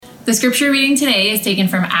The scripture reading today is taken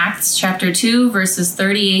from Acts chapter 2, verses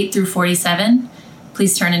 38 through 47.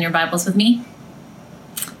 Please turn in your Bibles with me.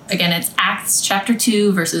 Again, it's Acts chapter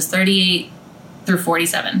 2, verses 38 through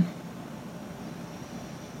 47.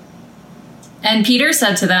 And Peter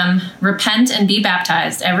said to them, "Repent and be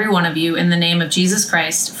baptized, every one of you, in the name of Jesus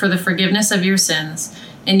Christ, for the forgiveness of your sins,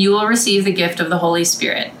 and you will receive the gift of the Holy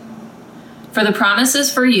Spirit. For the promise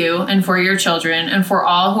is for you and for your children and for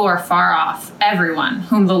all who are far off, everyone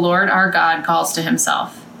whom the Lord our God calls to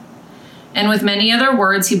himself." And with many other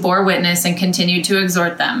words he bore witness and continued to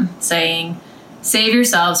exhort them, saying, "Save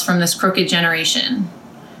yourselves from this crooked generation."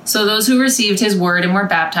 So those who received his word and were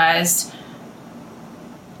baptized,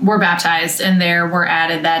 and there were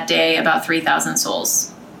added that day about 3,000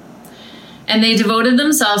 souls. And they devoted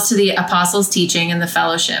themselves to the apostles' teaching and the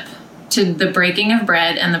fellowship, to the breaking of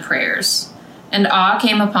bread and the prayers. And awe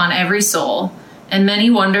came upon every soul, and many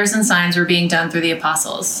wonders and signs were being done through the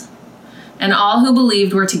apostles. And all who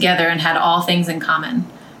believed were together and had all things in common.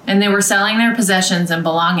 And they were selling their possessions and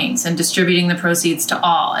belongings and distributing the proceeds to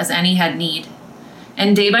all as any had need.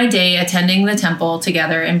 And day by day, attending the temple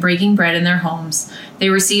together and breaking bread in their homes, they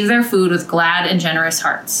received their food with glad and generous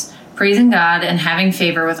hearts, praising God and having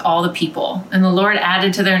favor with all the people. And the Lord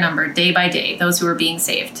added to their number day by day those who were being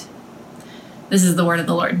saved. This is the word of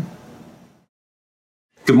the Lord.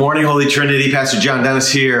 Good morning, Holy Trinity. Pastor John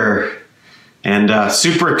Dennis here, and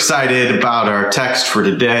super excited about our text for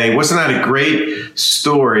today. Wasn't that a great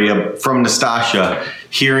story from Nastasia,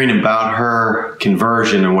 hearing about her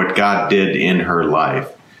conversion and what God did in her life?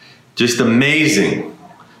 Just amazing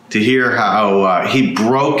to hear how he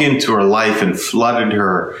broke into her life and flooded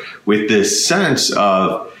her with this sense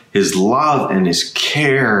of his love and his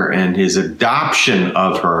care and his adoption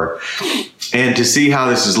of her, and to see how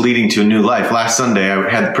this is leading to a new life. Last Sunday, I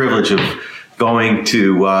had the privilege of going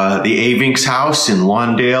to the Avinks house in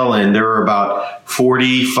Lawndale, and there were about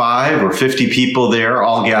 45 or 50 people there,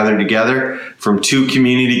 all gathered together from two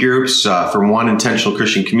community groups, from one intentional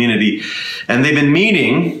Christian community. And they've been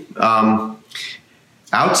meeting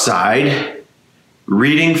outside,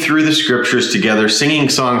 reading through the scriptures together, singing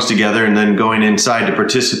songs together, and then going inside to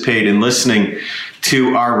participate in listening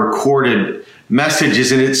to our recorded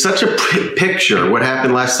messages. And it's such a picture, what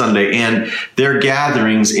happened last Sunday and their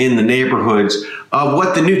gatherings in the neighborhoods, of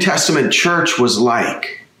what the New Testament church was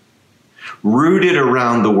like. Rooted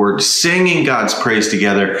around the word, singing God's praise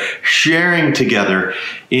together, sharing together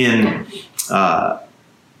in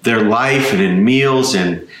their life and in meals,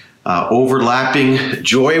 and overlapping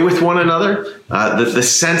joy with one another. The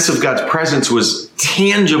sense of God's presence was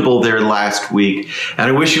tangible there last week, and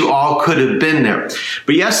I wish you all could have been there.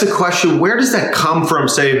 But you ask the question, where does that come from,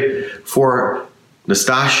 say, for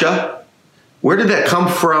Nastasia? Where did that come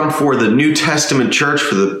from for the New Testament church,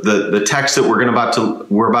 for the text that we're about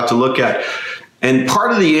to look at? And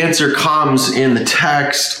part of the answer comes in the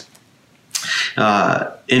text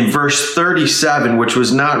in verse 37, which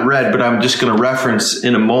was not read, but I'm just going to reference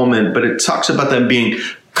in a moment. But it talks about them being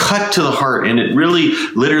cut to the heart, and it really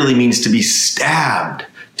literally means to be stabbed,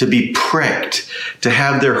 to be pricked, to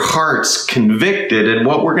have their hearts convicted. And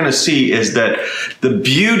what we're going to see is that the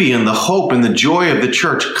beauty and the hope and the joy of the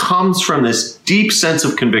church comes from this deep sense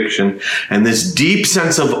of conviction and this deep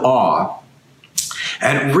sense of awe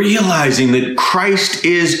at realizing that Christ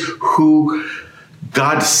is who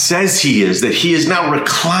God says he is, that he is now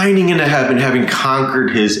reclining into heaven, having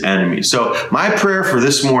conquered his enemies. So my prayer for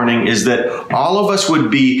this morning is that all of us would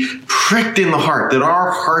be pricked in the heart, that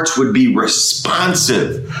our hearts would be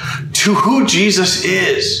responsive to who Jesus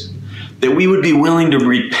is, that we would be willing to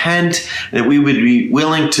repent, that we would be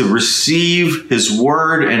willing to receive his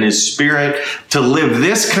word and his spirit, to live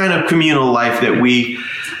this kind of communal life that we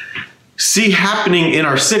see happening in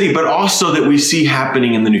our city, but also that we see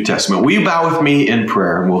happening in the New Testament. Will you bow with me in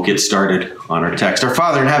prayer, and we'll get started on our text. Our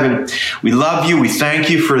Father in heaven, we love you. We thank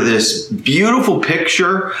you for this beautiful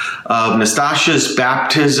picture of Nastasia's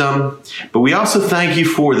baptism, but we also thank you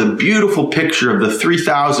for the beautiful picture of the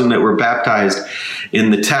 3,000 that were baptized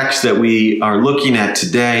in the text that we are looking at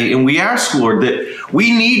today. And we ask, Lord, that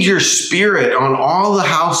we need your spirit on all the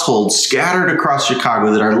households scattered across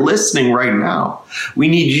Chicago that are listening right now. We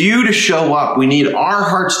need you to show up. We need our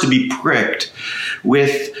hearts to be pricked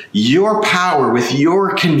with your power, with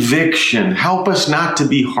your conviction. Help us not to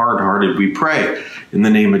be hard-hearted, we pray, in the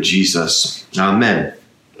name of Jesus. Amen.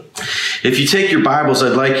 If you take your Bibles,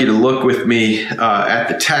 I'd like you to look with me at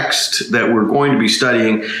the text that we're going to be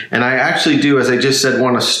studying. And I actually do, as I just said,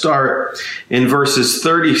 want to start in verses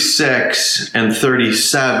 36 and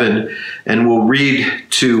 37 and we'll read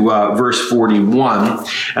to verse 41. And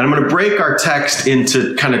I'm going to break our text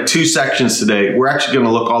into kind of two sections today. We're actually going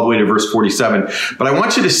to look all the way to verse 47. But I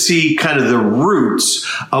want you to see kind of the roots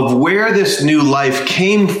of where this new life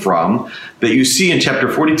came from that you see in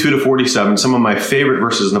chapter 42 to 47, some of my favorite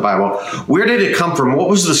verses in the Bible. Where did it come from? What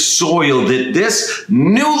was the soil that this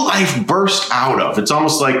new life burst out of? It's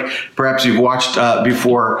almost like perhaps you've watched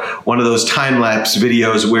before one of those time-lapse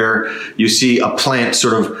videos where you see a plant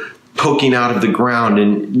sort of poking out of the ground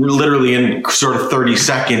and literally in sort of 30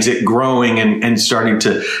 seconds it growing and starting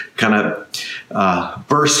to kind of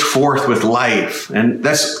burst forth with life. And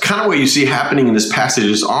that's kind of what you see happening in this passage.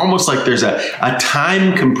 It's almost like there's a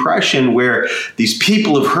time compression where these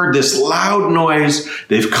people have heard this loud noise.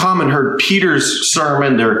 They've come and heard Peter's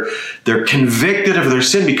sermon. They're convicted of their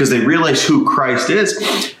sin because they realize who Christ is.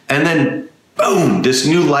 And then boom, this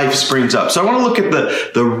new life springs up. So I want to look at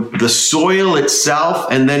the soil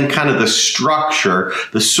itself and then kind of the structure.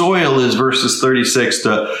 The soil is verses 36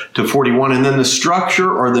 to 41, and then the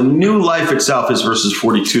structure or the new life itself is verses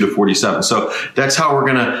 42 to 47. So that's how we're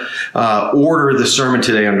going to order the sermon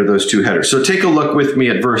today under those two headers. So take a look with me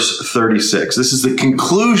at verse 36. This is the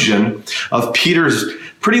conclusion of Peter's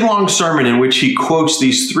pretty long sermon in which he quotes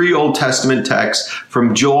these 3 Old Testament texts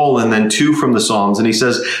from Joel and then 2 from the Psalms. And he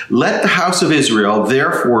says, "Let the house of Israel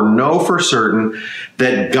therefore know for certain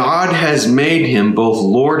that God has made him both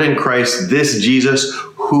Lord and Christ, this Jesus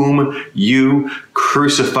whom you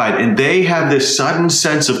crucified." And they have this sudden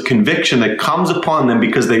sense of conviction that comes upon them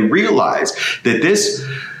because they realize that this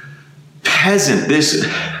peasant, this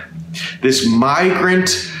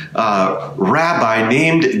migrant rabbi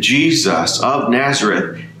named Jesus of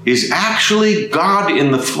Nazareth is actually God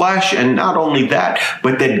in the flesh. And not only that,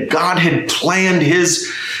 but that God had planned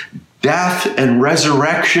his death and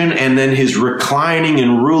resurrection and then his reclining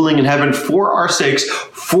and ruling in heaven for our sakes,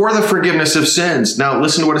 for the forgiveness of sins. Now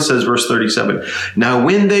listen to what it says, verse 37. "Now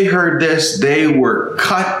when they heard this, they were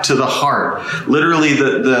cut to the heart." Literally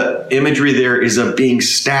the imagery there is of being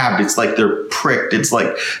stabbed. It's like they're pricked. It's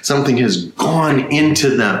like something has gone into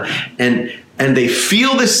them. And they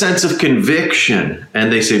feel this sense of conviction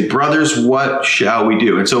and they say, "Brothers, what shall we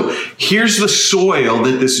do?" And so here's the soil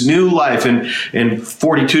that this new life in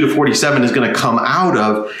 42 to 47 is going to come out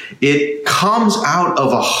of. It comes out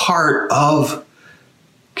of a heart of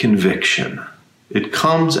conviction. It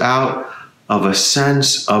comes out of a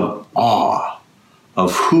sense of awe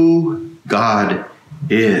of who God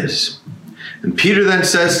is. And Peter then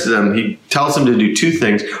says to them, he tells them to do 2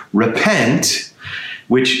 things. Repent,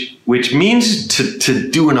 which means to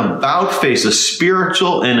do an about-face, a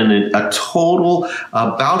spiritual and a total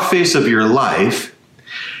about-face of your life,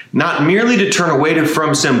 not merely to turn away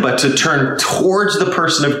from sin, but to turn towards the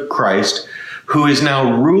person of Christ, who is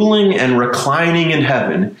now ruling and reclining in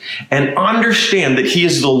heaven, and understand that he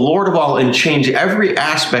is the Lord of all and change every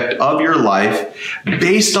aspect of your life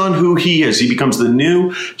based on who he is. He becomes the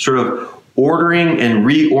new sort of ordering and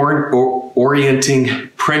reorienting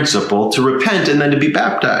principle to repent and then to be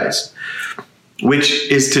baptized, which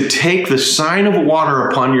is to take the sign of water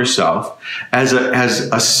upon yourself as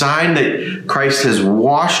a sign that Christ has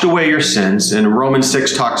washed away your sins. And Romans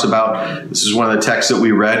 6 talks about, this is one of the texts that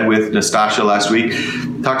we read with Nastasia last week,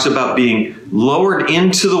 talks about being lowered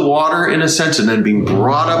into the water in a sense and then being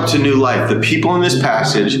brought up to new life. The people in this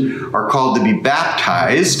passage are called to be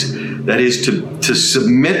baptized, that is to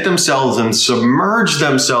submit themselves and submerge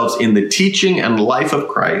themselves in the teaching and life of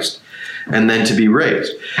Christ, and then to be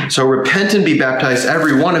raised. So repent and be baptized,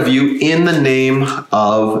 every one of you, in the name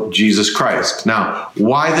of Jesus Christ. Now,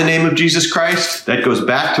 why the name of Jesus Christ? That goes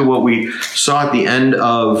back to what we saw at the end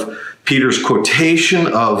of Peter's quotation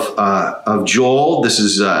of Joel. This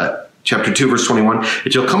is chapter 2, verse 21.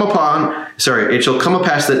 It shall come to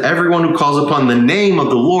pass that everyone who calls upon the name of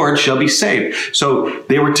the Lord shall be saved. So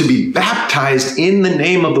they were to be baptized in the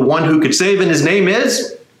name of the one who could save, and his name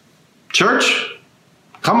is, church,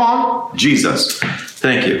 come on, Jesus.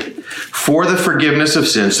 Thank you. For the forgiveness of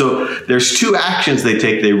sins. So there's 2 actions they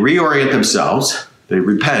take. They reorient themselves, they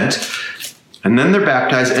repent, and then they're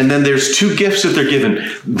baptized. And then there's 2 gifts that they're given: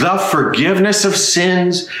 the forgiveness of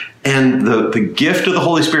sins and the gift of the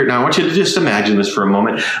Holy Spirit. Now, I want you to just imagine this for a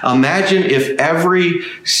moment. Imagine if every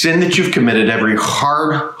sin that you've committed, every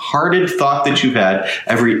hard-hearted thought that you've had,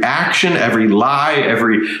 every action, every lie,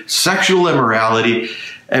 every sexual immorality,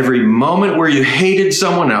 every moment where you hated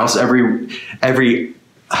someone else, every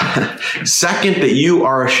second that you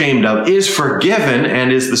are ashamed of is forgiven.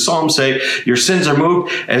 And as the Psalms say, your sins are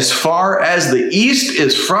moved as far as the east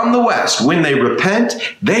is from the west. When they repent,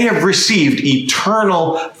 they have received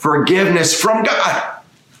eternal forgiveness from God.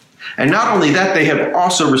 And not only that, they have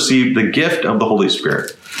also received the gift of the Holy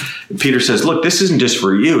Spirit. And Peter says, look, this isn't just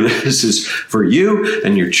for you. This is for you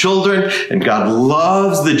and your children. And God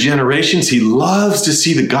loves the generations. He loves to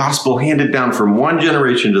see the gospel handed down from one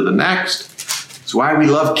generation to the next. It's why we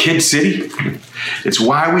love Kid City. It's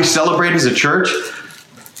why we celebrate as a church.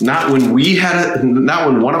 Not when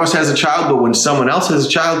one of us has a child, but when someone else has a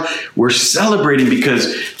child, we're celebrating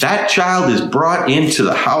because that child is brought into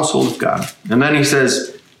the household of God. And then he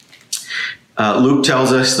says, Luke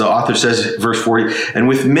tells us, the author says, verse 40, and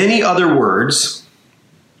with many other words,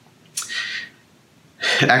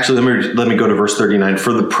 actually, let me go to verse 39.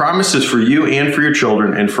 For the promises for you and for your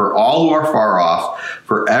children and for all who are far off,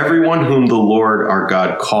 for everyone whom the Lord our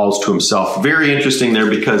God calls to himself. Very interesting there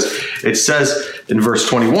because it says in verse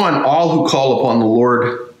 21, all who call upon the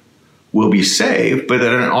Lord will be saved. But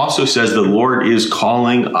then it also says the Lord is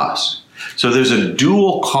calling us. So there's a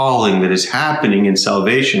dual calling that is happening in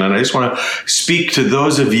salvation. And I just want to speak to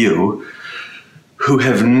those of you who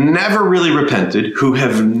have never really repented, who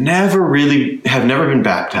have never been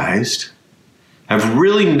baptized, have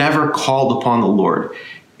really never called upon the Lord.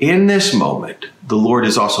 In this moment, the Lord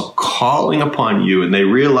is also calling upon you, and they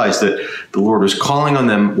realize that the Lord was calling on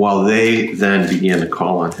them while they then began to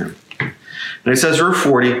call on him. And it says, verse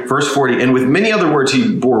 40, and with many other words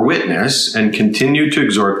he bore witness and continued to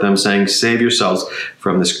exhort them, saying, save yourselves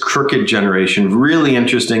from this crooked generation. Really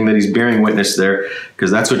interesting that he's bearing witness there,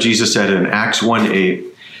 because that's what Jesus said in Acts 1:8.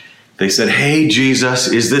 They said, hey, Jesus,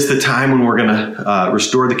 is this the time when we're going to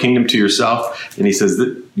restore the kingdom to yourself? And he says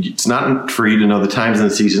that it's not for you to know the times and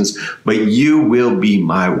the seasons, but you will be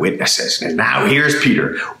my witnesses. And now here's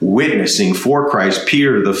Peter witnessing for Christ.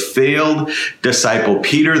 Peter, the failed disciple.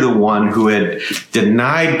 Peter, the one who had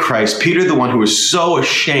denied Christ. Peter, the one who was so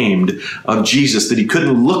ashamed of Jesus that he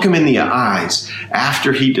couldn't look him in the eyes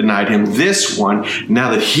after he denied him. This one, now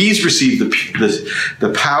that he's received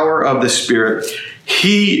the power of the Spirit,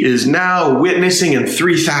 he is now witnessing, and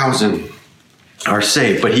 3,000 are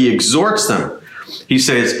saved. But he exhorts them. He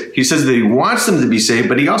says that he wants them to be saved,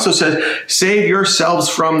 but he also says, save yourselves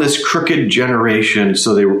from this crooked generation.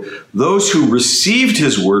 So those who received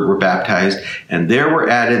his word were baptized, and there were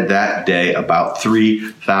added that day about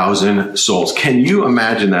 3,000 souls. Can you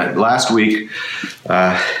imagine that? Last week,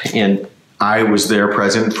 and I was there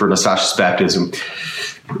present for Nastasha's baptism,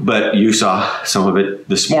 but you saw some of it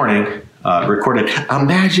this morning. Recorded.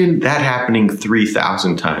 Imagine that happening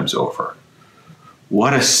 3,000 times over.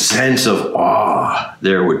 What a sense of awe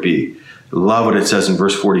there would be. I love what it says in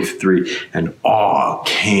verse 43, and awe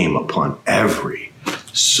came upon every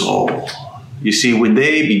soul. You see, when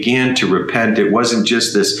they began to repent, it wasn't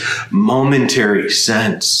just this momentary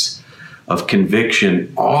sense of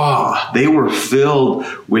conviction, awe. They were filled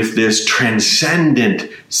with this transcendent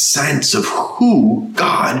sense of who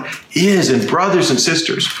God is. And brothers and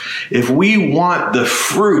sisters, if we want the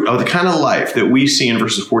fruit of the kind of life that we see in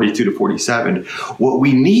verses 42 to 47, what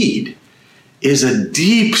we need is a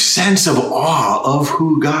deep sense of awe of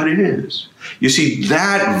who God is. You see,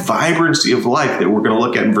 that vibrancy of life that we're going to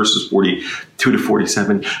look at in verses 42 to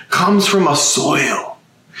 47 comes from a soil.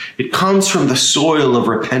 It comes from the soil of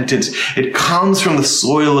repentance. It comes from the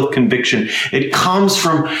soil of conviction. It comes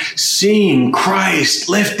from seeing Christ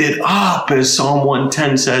lifted up, as Psalm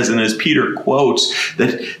 110 says, and as Peter quotes,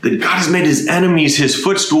 that God has made his enemies his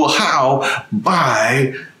footstool. How?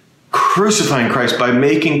 By crucifying Christ, by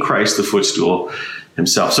making Christ the footstool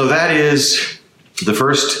himself. So that is the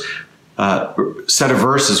first set of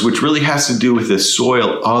verses, which really has to do with this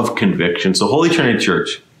soil of conviction. So Holy Trinity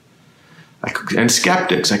Church, and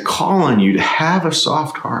skeptics, I call on you to have a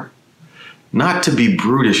soft heart, not to be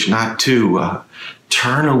brutish, not to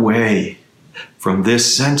turn away from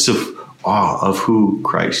this sense of awe of who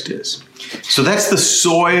Christ is. So that's the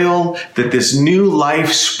soil that this new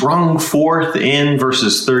life sprung forth in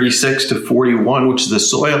verses 36 to 41, which is the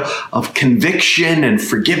soil of conviction and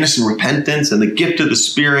forgiveness and repentance and the gift of the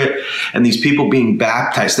Spirit and these people being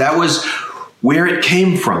baptized. That was where it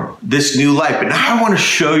came from, this new life. But now I want to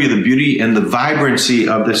show you the beauty and the vibrancy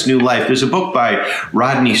of this new life. There's a book by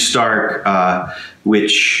Rodney Stark,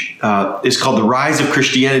 which is called The Rise of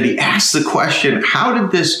Christianity, asks the question, how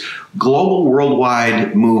did this global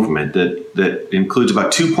worldwide movement that includes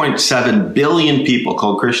about 2.7 billion people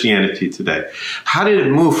called Christianity today, how did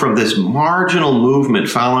it move from this marginal movement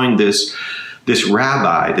following this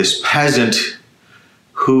rabbi, this peasant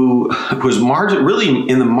who was really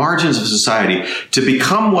in the margins of society to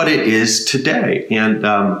become what it is today. And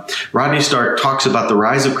Rodney Stark talks about the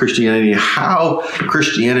rise of Christianity, how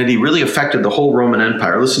Christianity really affected the whole Roman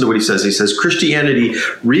Empire. Listen to what he says. He says, Christianity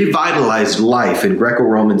revitalized life in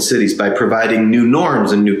Greco-Roman cities by providing new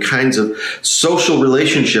norms and new kinds of social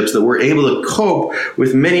relationships that were able to cope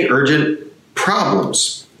with many urgent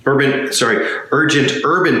urban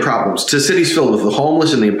problems. To cities filled with the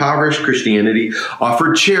homeless and the impoverished, Christianity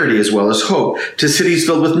offered charity as well as hope. To cities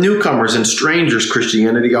filled with newcomers and strangers,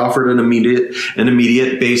 Christianity offered an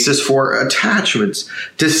immediate basis for attachments.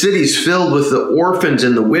 To cities filled with the orphans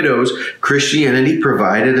and the widows, Christianity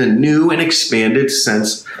provided a new and expanded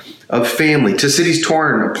sense of family. To cities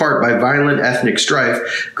torn apart by violent ethnic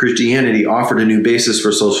strife, Christianity offered a new basis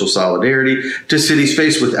for social solidarity. To cities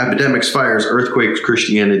faced with epidemics, fires, earthquakes,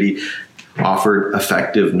 Christianity offered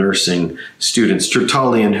effective nursing students.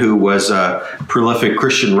 Tertullian, who was a prolific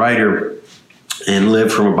Christian writer and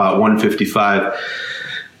lived from about 155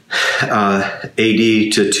 AD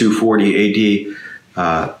to 240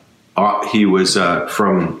 AD, he was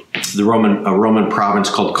from a Roman province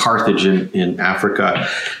called Carthage in Africa.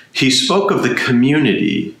 He spoke of the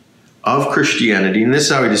community of Christianity, and this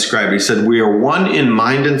is how he described it. He said, "We are one in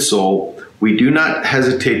mind and soul. We do not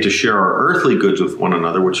hesitate to share our earthly goods with one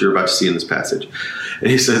another," which you're about to see in this passage.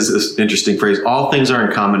 And he says this interesting phrase, "All things are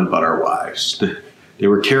in common but our wives." They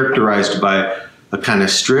were characterized by a kind of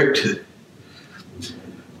strict,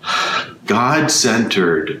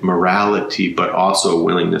 God-centered morality, but also a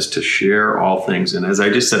willingness to share all things. And as I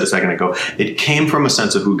just said a second ago, it came from a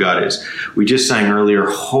sense of who God is. We just sang earlier,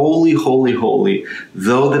 "Holy, holy, holy,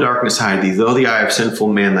 though the darkness hide thee, though the eye of sinful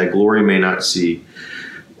man thy glory may not see.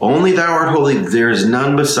 Only thou art holy, there is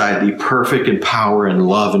none beside thee, perfect in power and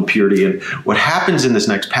love and purity." And what happens in this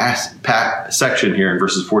next section here in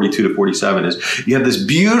verses 42 to 47 is you have this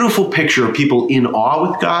beautiful picture of people in awe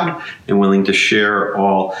with God and willing to share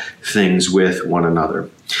all things with one another.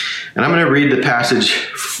 And I'm going to read the passage,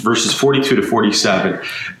 verses 42 to 47.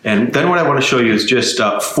 And then what I want to show you is just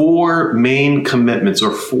four main commitments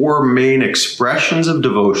or four main expressions of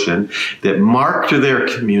devotion that marked their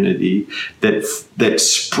community that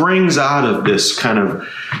springs out of this kind of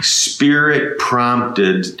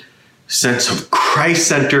spirit-prompted sense of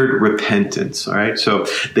Christ-centered repentance. All right. So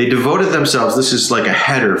they devoted themselves. This is like a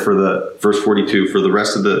header for the verse 42 for the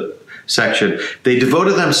rest of the section. They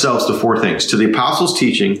devoted themselves to four things: to the apostles'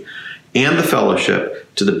 teaching and the fellowship,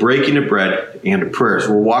 to the breaking of bread, and to prayers.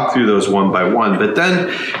 We'll walk through those one by one. But then,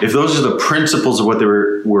 if those are the principles of what they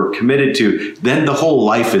were committed to, then the whole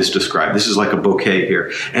life is described. This is like a bouquet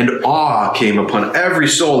here. "And awe came upon every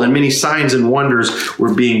soul, and many signs and wonders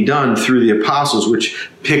were being done through the apostles," which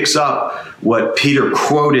picks up what Peter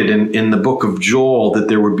quoted in the book of Joel, that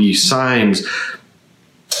there would be signs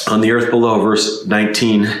on the earth below, verse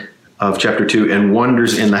 19 of chapter 2, "and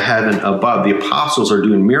wonders in the heaven above." The apostles are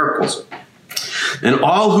doing miracles. "And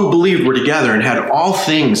all who believed were together and had all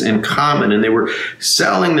things in common, and they were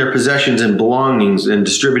selling their possessions and belongings and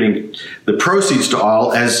distributing the proceeds to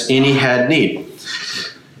all as any had need.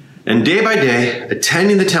 And day by day,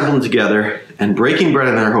 attending the temple together and breaking bread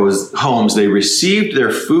in their homes, they received their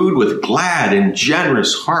food with glad and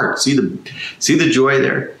generous hearts." See the joy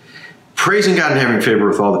there. "Praising God and having favor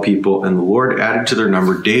with all the people, and the Lord added to their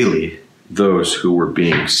number daily those who were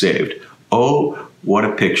being saved." Oh, what a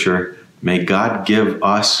picture. May God give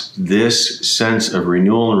us this sense of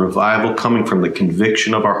renewal and revival coming from the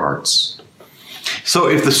conviction of our hearts. So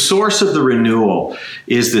if the source of the renewal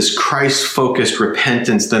is this Christ-focused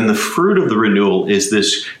repentance, then the fruit of the renewal is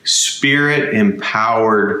this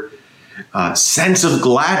Spirit-empowered sense of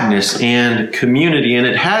gladness and community. And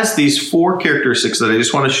it has these four characteristics that I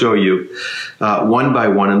just want to show you one by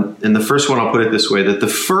one. And the first one, I'll put it this way, that the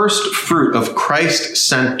first fruit of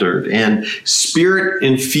Christ-centered and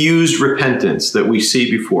Spirit-infused repentance that we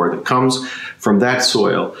see before, that comes from that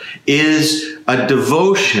soil, is a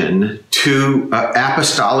devotion to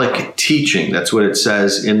apostolic teaching. That's what it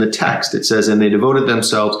says in the text. It says, "And they devoted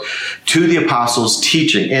themselves to the apostles'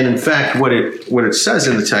 teaching." And in fact, what it says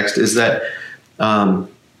in the text is that,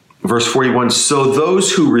 verse 41, "So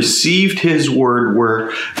those who received his word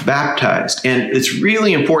were baptized." And it's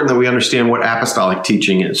really important that we understand what apostolic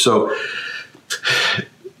teaching is. So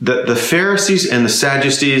the Pharisees and the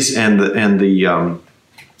Sadducees and the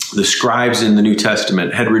scribes in the New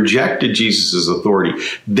Testament had rejected Jesus' authority.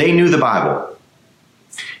 They knew the Bible.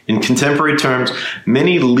 In contemporary terms,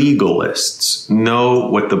 many legalists know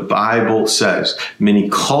what the Bible says. Many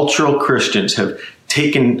cultural Christians have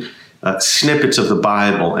taken snippets of the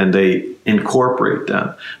Bible and they incorporate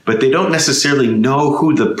them, but they don't necessarily know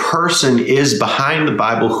who the person is behind the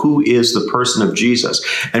Bible, who is the person of Jesus.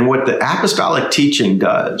 And what the apostolic teaching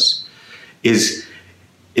does is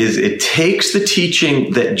it takes the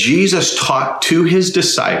teaching that Jesus taught to his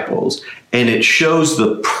disciples and it shows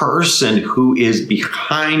the person who is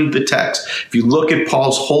behind the text. If you look at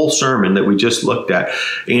Paul's whole sermon that we just looked at,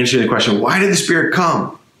 answering the question, why did the Spirit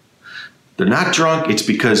come? They're not drunk. It's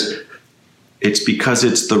because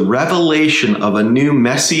it's the revelation of a new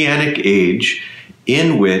messianic age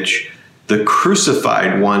in which the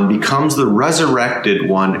crucified one becomes the resurrected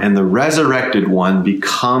one, and the resurrected one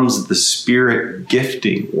becomes the Spirit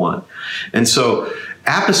gifting one. And so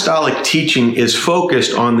apostolic teaching is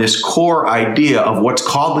focused on this core idea of what's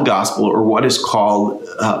called the gospel, or what is called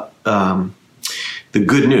the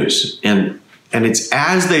good news. And it's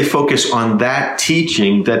as they focus on that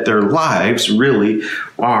teaching that their lives really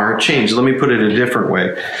are changed. Let me put it a different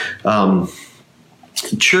way.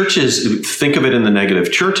 Churches, think of it in the negative.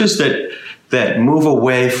 Churches that move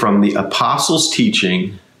away from the apostles'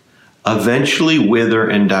 teaching eventually wither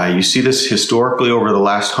and die. You see this historically over the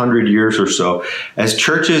last 100 years or so. As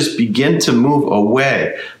churches begin to move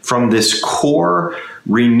away from this core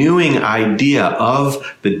renewing idea of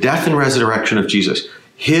the death and resurrection of Jesus,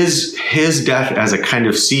 his death as a kind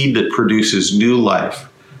of seed that produces new life.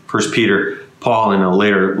 1 Peter, Paul, in a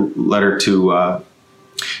later letter to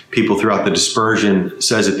people throughout the dispersion,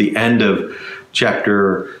 says at the end of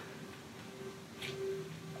chapter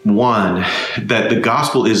 1 that the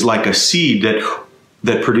gospel is like a seed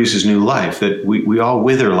that produces new life, that we all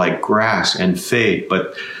wither like grass and fade,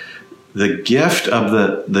 but the gift of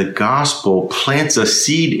the gospel plants a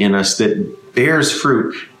seed in us that bears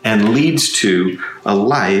fruit and leads to a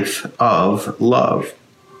life of love.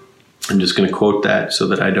 I'm just going to quote that so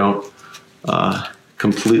that I don't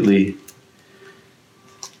completely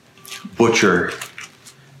butcher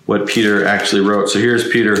what Peter actually wrote. So here's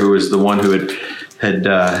Peter, who is the one who had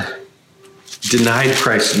denied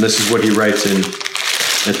Christ, and this is what he writes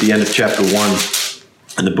at the end of chapter 1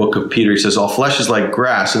 in the book of Peter. He says, all flesh is like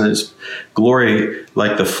grass, and its glory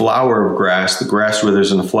like the flower of grass. The grass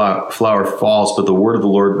withers and the flower falls, but the word of the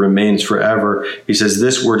Lord remains forever. He says,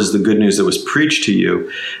 this word is the good news that was preached to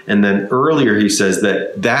you. And then earlier he says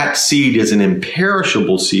that seed is an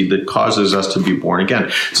imperishable seed that causes us to be born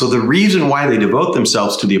again. So the reason why they devote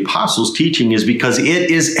themselves to the apostles' teaching is because it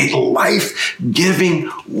is a life-giving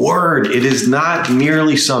word. It is not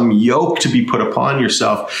merely some yoke to be put upon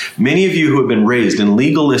yourself. Many of you who have been raised in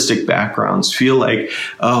legalistic backgrounds feel like,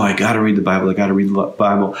 oh, I got to read the Bible. I got to read the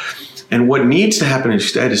Bible. And what needs to happen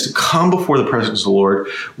instead is to come before the presence of the Lord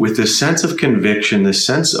with this sense of conviction, this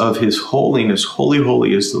sense of his holiness. Holy,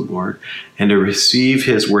 holy is the Lord, and to receive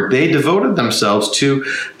his word. They devoted themselves to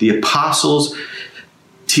the apostles'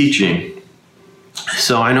 teaching.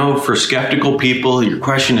 So I know for skeptical people, your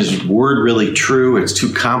question is word really true? It's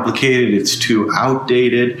too complicated. It's too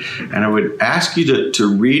outdated. And I would ask you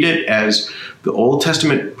to read it as the Old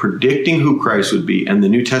Testament predicting who Christ would be and the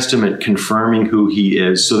New Testament confirming who he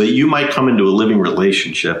is, so that you might come into a living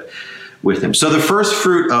relationship with him. So the first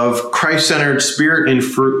fruit of Christ-centered,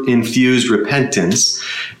 Spirit-infused repentance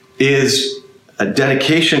is a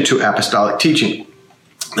dedication to apostolic teaching.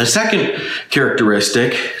 The second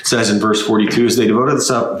characteristic, it says in verse 42, is they devoted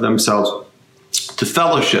themselves to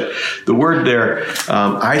fellowship. The word there,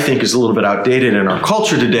 I think, is a little bit outdated in our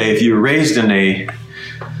culture today. If you were raised in a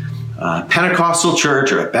Pentecostal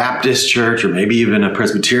church or a Baptist church or maybe even a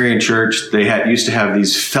Presbyterian church, they used to have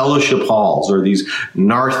these fellowship halls or these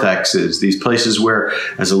narthexes, these places where,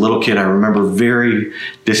 as a little kid, I remember very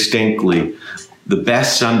distinctly, the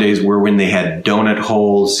best Sundays were when they had donut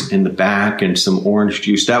holes in the back and some orange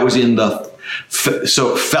juice. That was in the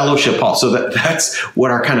fellowship hall. So that's what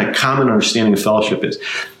our kind of common understanding of fellowship is.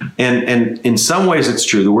 And in some ways it's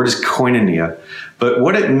true. The word is koinonia. But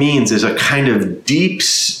what it means is a kind of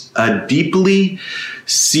deeply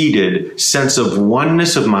seated sense of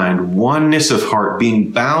oneness of mind, oneness of heart,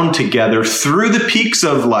 being bound together through the peaks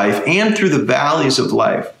of life and through the valleys of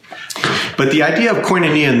life. But the idea of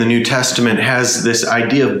koinonia in the New Testament has this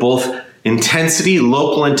idea of both intensity,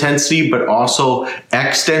 local intensity, but also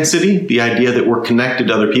extensity, the idea that we're connected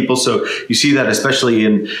to other people. So you see that especially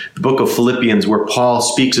in the book of Philippians, where Paul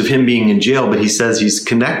speaks of him being in jail, but he says he's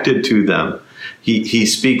connected to them. He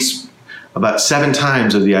speaks about 7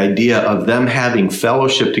 times of the idea of them having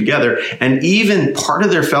fellowship together. And even part of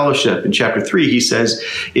their fellowship in chapter 3, he says,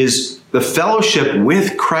 is the fellowship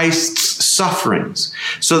with Christ's sufferings.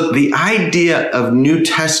 So the idea of New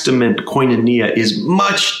Testament koinonia is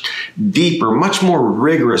much deeper, much more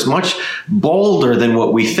rigorous, much bolder than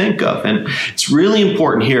what we think of. And it's really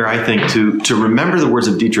important here, I think, to remember the words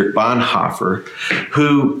of Dietrich Bonhoeffer,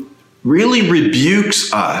 who really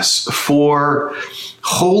rebukes us for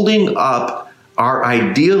holding up our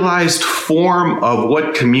idealized form of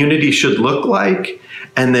what community should look like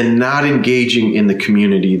and then not engaging in the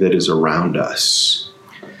community that is around us.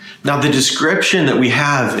 Now, the description that we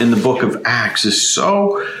have in the book of Acts is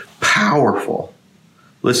so powerful.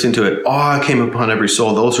 Listen to it. Awe came upon every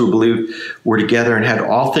soul. Those who believed were together and had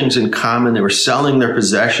all things in common. They were selling their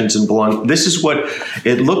possessions and belongings. This is what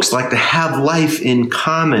it looks like to have life in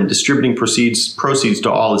common, distributing proceeds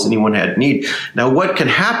to all as anyone had need. Now, what can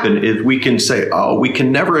happen is we can say, oh, we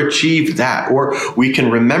can never achieve that. Or we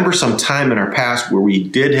can remember some time in our past where we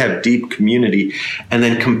did have deep community and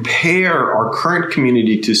then compare our current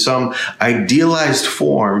community to some idealized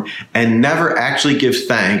form and never actually give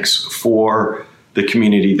thanks for the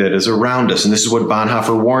community that is around us. And this is what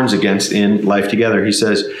Bonhoeffer warns against in Life Together. He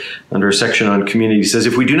says, under a section on community, he says,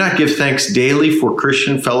 if we do not give thanks daily for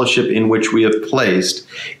Christian fellowship in which we have placed,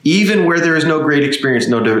 even where there is no great experience,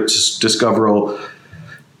 no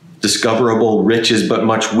discoverable riches, but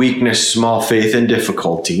much weakness, small faith, and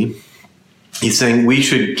difficulty, he's saying we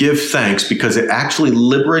should give thanks because it actually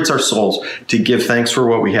liberates our souls to give thanks for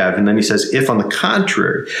what we have. And then he says, if on the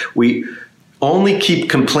contrary, we only keep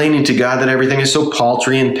complaining to God that everything is so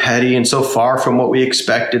paltry and petty and so far from what we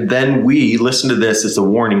expected, then we, listen to this as a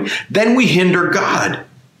warning, then we hinder God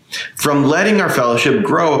from letting our fellowship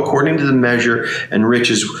grow according to the measure and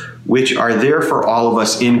riches which are there for all of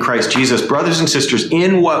us in Christ Jesus. Brothers and sisters,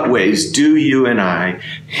 in what ways do you and I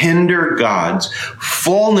hinder God's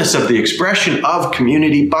fullness of the expression of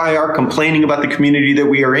community by our complaining about the community that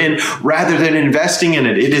we are in rather than investing in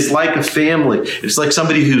it? It is like a family. It's like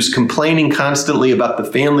somebody who's complaining constantly about the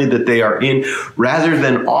family that they are in rather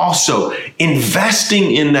than also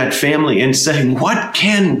investing in that family and saying, what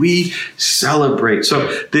can we celebrate? So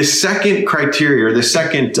this second criteria, or the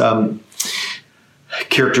second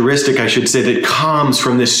characteristic, I should say, that comes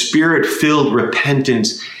from this spirit-filled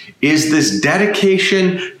repentance is this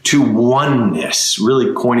dedication to oneness. Really,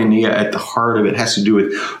 koinonia at the heart of it has to do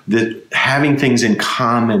with having things in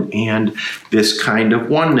common and this kind of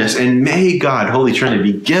oneness. And may God, Holy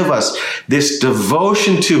Trinity, give us this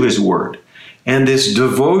devotion to his word and this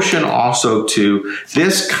devotion also to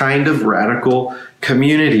this kind of radical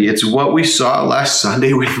community. It's what we saw last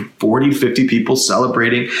Sunday with 40, 50 people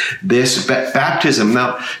celebrating this baptism.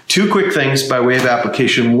 Now, two quick things by way of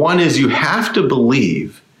application. One is you have to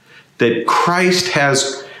believe that Christ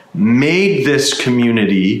has made this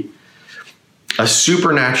community a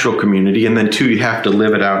supernatural community. And then two, you have to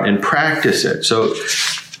live it out and practice it. So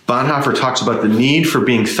Bonhoeffer talks about the need for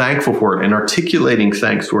being thankful for it and articulating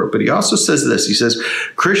thanks for it. But he also says this. He says,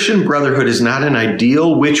 Christian brotherhood is not an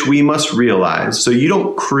ideal which we must realize. So you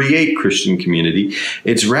don't create Christian community.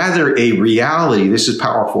 It's rather a reality, this is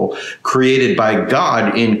powerful, created by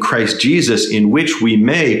God in Christ Jesus, in which we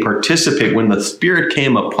may participate when the Spirit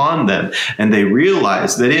came upon them and they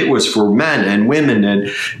realized that it was for men and women and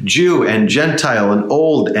Jew and Gentile and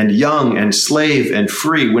old and young and slave and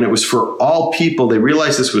free. When it was for all people, they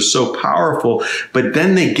realized this was so powerful, but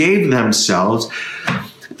then they gave themselves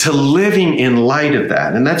to living in light of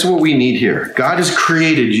that. And that's what we need here. God has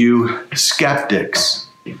created you skeptics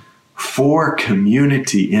for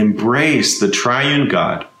community. Embrace the triune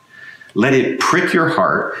God. Let it prick your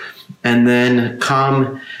heart and then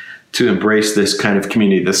come to embrace this kind of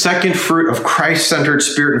community. The second fruit of Christ-centered,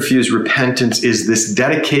 spirit-infused repentance is this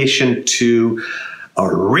dedication to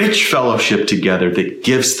a rich fellowship together that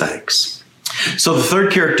gives thanks. So the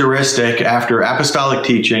third characteristic after apostolic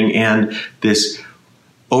teaching and this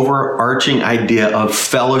overarching idea of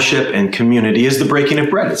fellowship and community is the breaking of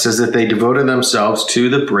bread. It says that they devoted themselves to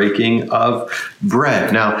the breaking of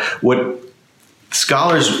bread. Now, what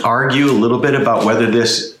scholars argue a little bit about whether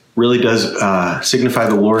this really does signify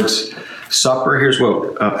the Lord's Supper. Here's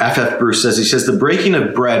what F.F. Bruce says. He says the breaking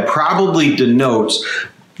of bread probably denotes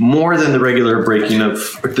more than the regular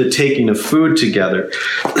the taking of food together.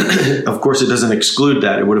 Of course, it doesn't exclude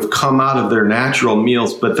that. It would have come out of their natural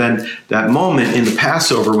meals. But then that moment in the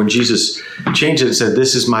Passover when Jesus changed it and said,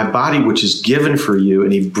 this is my body, which is given for you.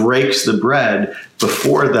 And he breaks the bread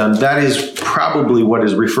before them. That is probably what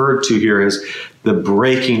is referred to here as the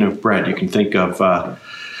breaking of bread. You can think of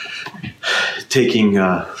taking,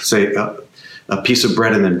 a piece of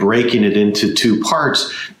bread and then breaking it into two parts.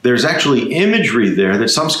 There's actually imagery there that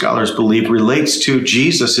some scholars believe relates to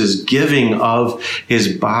Jesus's giving of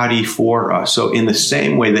his body for us. So in the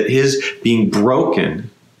same way that his being broken,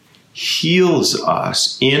 heals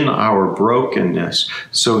us in our brokenness.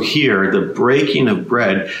 So here, the breaking of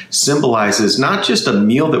bread symbolizes not just a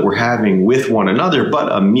meal that we're having with one another,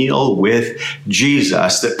 but a meal with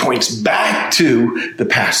Jesus that points back to the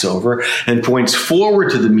Passover and points forward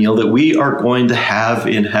to the meal that we are going to have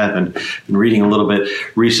in heaven. I've been reading a little bit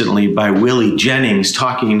recently by Willie Jennings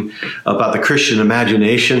talking about the Christian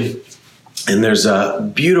imagination. And there's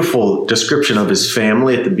a beautiful description of his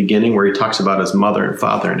family at the beginning where he talks about his mother and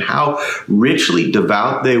father and how richly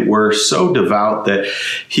devout they were, so devout that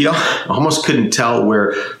he almost couldn't tell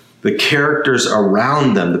where the characters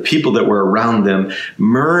around them, the people that were around them,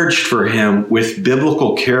 merged for him with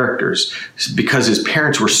biblical characters because his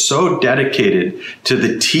parents were so dedicated to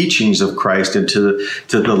the teachings of Christ and to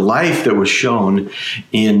the life that was shown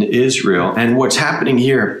in Israel. And what's happening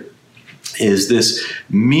here is this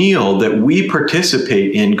meal that we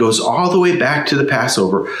participate in goes all the way back to the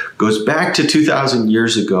Passover, goes back to 2,000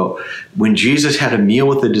 years ago when Jesus had a meal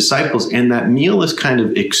with the disciples, and that meal is kind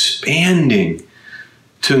of expanding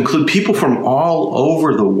to include people from all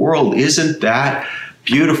over the world. Isn't that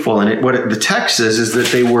beautiful? And what the text says is that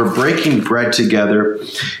they were breaking bread together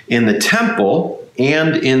in the temple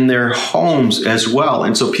and in their homes as well.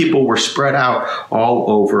 And so people were spread out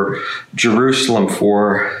all over Jerusalem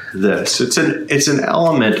for this. It's an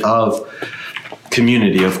element of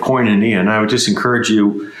community, of koinonia. And I would just encourage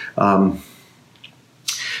you to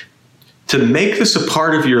make this a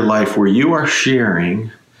part of your life where you are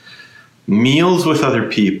sharing meals with other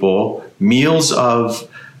people, meals of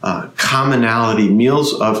commonality,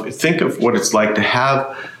 think of what it's like to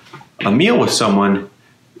have a meal with someone.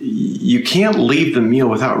 You can't leave the meal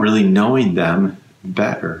without really knowing them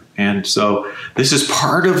better. And so this is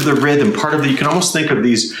part of the rhythm, you can almost think of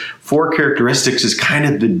these 4 characteristics as kind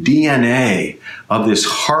of the DNA of this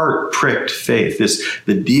heart-pricked faith.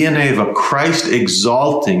 The DNA of a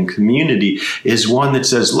Christ-exalting community is one that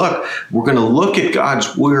says, look, we're going to look at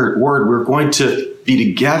God's word. We're going to be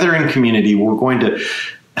together in community. We're going to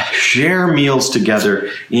share meals together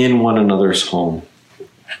in one another's home.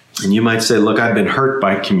 And you might say, look, I've been hurt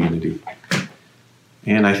by community.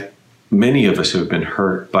 And many of us have been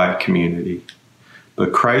hurt by community.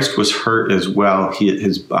 But Christ was hurt as well.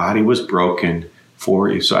 His body was broken for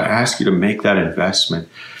you. So I ask you to make that investment,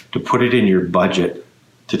 to put it in your budget,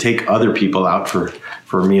 to take other people out for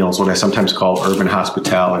meals, what I sometimes call urban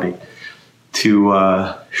hospitality,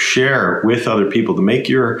 to share with other people, to make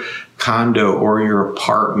your condo or your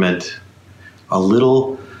apartment a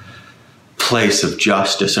little place of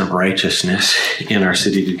justice and righteousness in our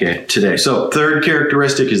city today. So third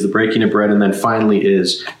characteristic is the breaking of bread, and then finally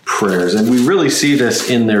is prayers. And we really see this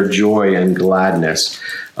in their joy and gladness.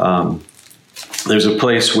 There's a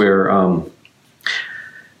place where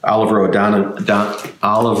Oliver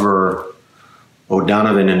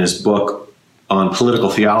O'Donovan in his book on political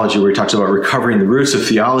theology, where he talks about recovering the roots of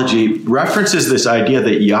theology, references this idea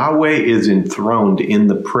that Yahweh is enthroned in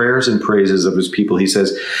the prayers and praises of his people. He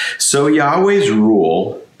says, so Yahweh's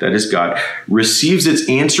rule, that is God, receives its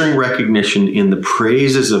answering recognition in the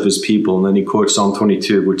praises of his people. And then he quotes Psalm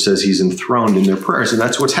 22, which says he's enthroned in their prayers. And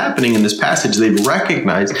that's what's happening in this passage. They've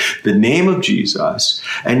recognized the name of Jesus,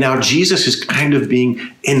 and now Jesus is kind of being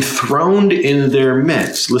enthroned in their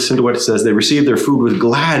midst. Listen to what it says. They received their food with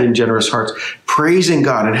glad and generous hearts, praising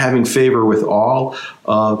God and having favor with all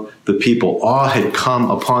of the people. Awe had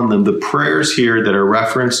come upon them. The prayers here that are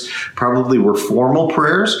referenced probably were formal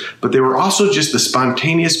prayers, but they were also just the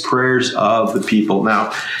spontaneous prayers of the people.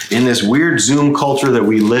 Now, in this weird Zoom culture that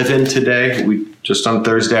we live in today, just on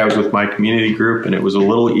Thursday, I was with my community group, and it was a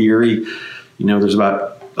little eerie. There's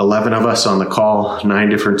about 11 of us on the call, 9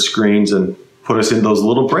 different screens, and put us in those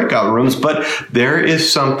little breakout rooms. But there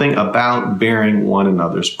is something about bearing one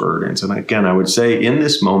another's burdens. And again, I would say in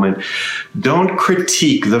this moment, don't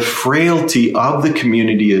critique the frailty of the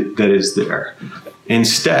community that is there.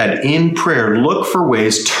 Instead, in prayer, look for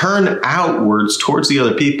ways, turn outwards towards the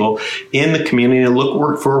other people in the community, and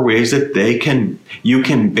look for ways that you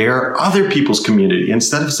can bear other people's community.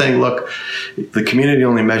 Instead of saying, look, the community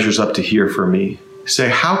only measures up to here for me. Say,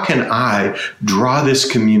 how can I draw this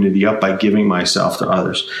community up by giving myself to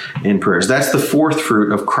others in prayers? That's the fourth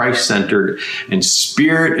fruit of Christ-centered and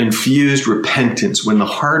Spirit-infused repentance. When the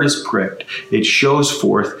heart is pricked, it shows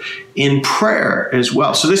forth in prayer as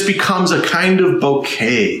well. So this becomes a kind of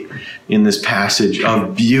bouquet in this passage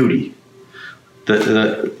of beauty.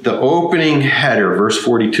 The opening header, verse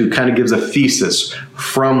 42, kind of gives a thesis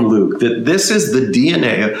from Luke that this is the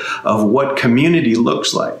DNA of what community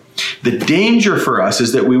looks like. The danger for us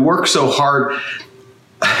is that we work so hard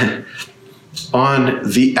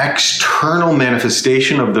on the external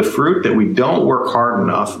manifestation of the fruit that we don't work hard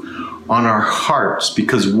enough on our hearts,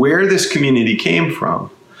 because where this community came from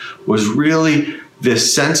was really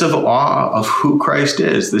this sense of awe of who Christ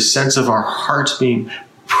is, this sense of our hearts being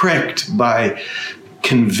pricked by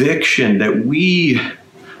conviction that we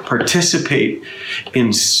participate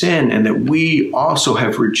in sin and that we also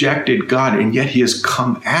have rejected God, and yet he has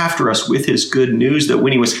come after us with his good news that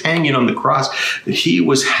when he was hanging on the cross, that he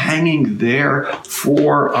was hanging there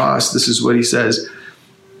for us. This is what he says.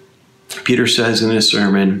 Peter says in his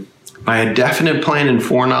sermon, by a definite plan and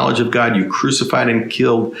foreknowledge of God, you crucified and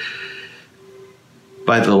killed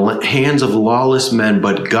by the hands of lawless men,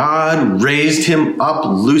 but God raised him up,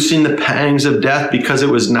 loosing the pangs of death, because it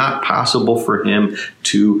was not possible for him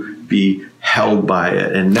to be held by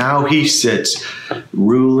it. And now he sits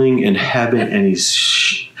ruling in heaven, and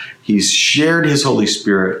he's shared his Holy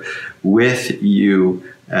Spirit with you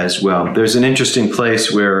as well. There's an interesting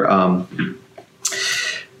place where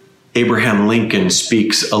Abraham Lincoln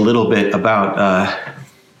speaks a little bit about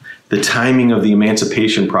the timing of the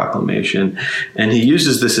Emancipation Proclamation. And he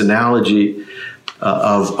uses this analogy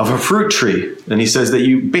of a fruit tree. And he says that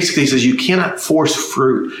you cannot force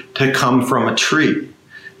fruit to come from a tree.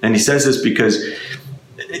 And he says this because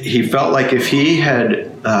he felt like if he had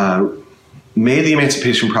made the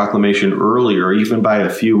Emancipation Proclamation earlier, even by a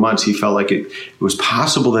few months, he felt like it was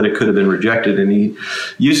possible that it could have been rejected. And he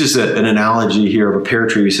uses an analogy here of a pear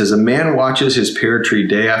tree. He says, a man watches his pear tree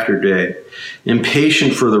day after day,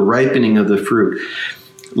 impatient for the ripening of the fruit.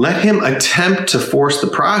 Let him attempt to force the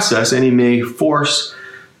process, and he may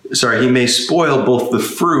spoil both the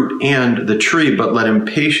fruit and the tree, but let him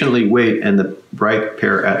patiently wait, and the ripe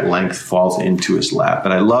pear at length falls into his lap.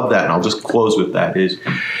 And I love that, and I'll just close with that, is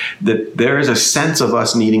that there is a sense of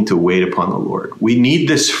us needing to wait upon the Lord. We need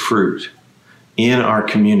this fruit in our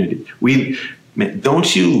community.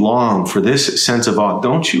 Don't you long for this sense of awe?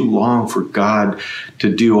 Don't you long for God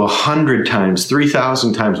to do 100 times,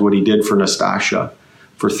 3,000 times what he did for Nastasha,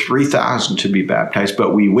 for 3,000 to be baptized?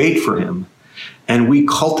 But we wait for him, and we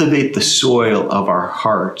cultivate the soil of our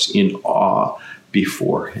hearts in awe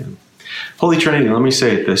before him. Holy Trinity, let me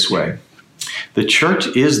say it this way. The church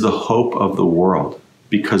is the hope of the world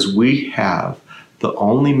because we have the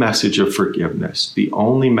only message of forgiveness, the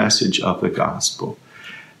only message of the gospel.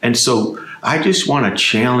 And so I just want to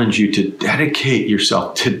challenge you to dedicate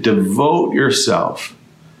yourself, to devote yourself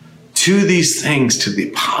to these things, to the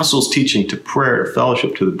apostles' teaching, to prayer, to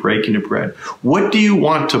fellowship, to the breaking of bread. What do you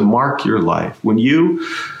want to mark your life? When you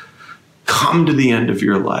come to the end of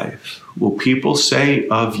your life, will people say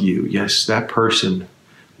of you, yes, that person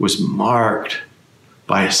was marked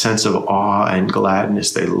by a sense of awe and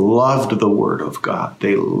gladness. They loved the word of God.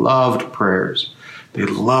 They loved prayers. They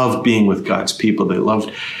loved being with God's people. They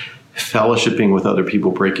loved fellowshipping with other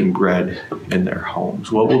people, breaking bread in their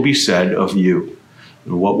homes. What will be said of you?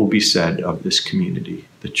 And what will be said of this community?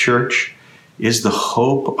 The church is the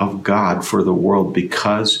hope of God for the world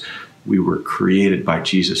because we were created by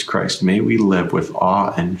Jesus Christ. May we live with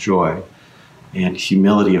awe and joy and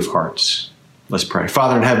humility of hearts. Let's pray.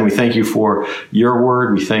 Father in heaven, we thank you for your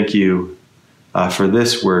word. We thank you for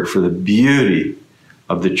this word, for the beauty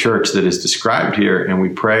of the church that is described here. And we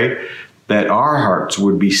pray that our hearts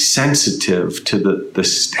would be sensitive to the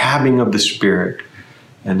stabbing of the Spirit,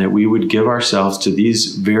 and that we would give ourselves to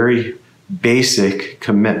these very basic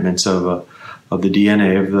commitments of the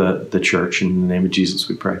DNA of the church. In the name of Jesus,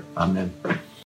 we pray. Amen.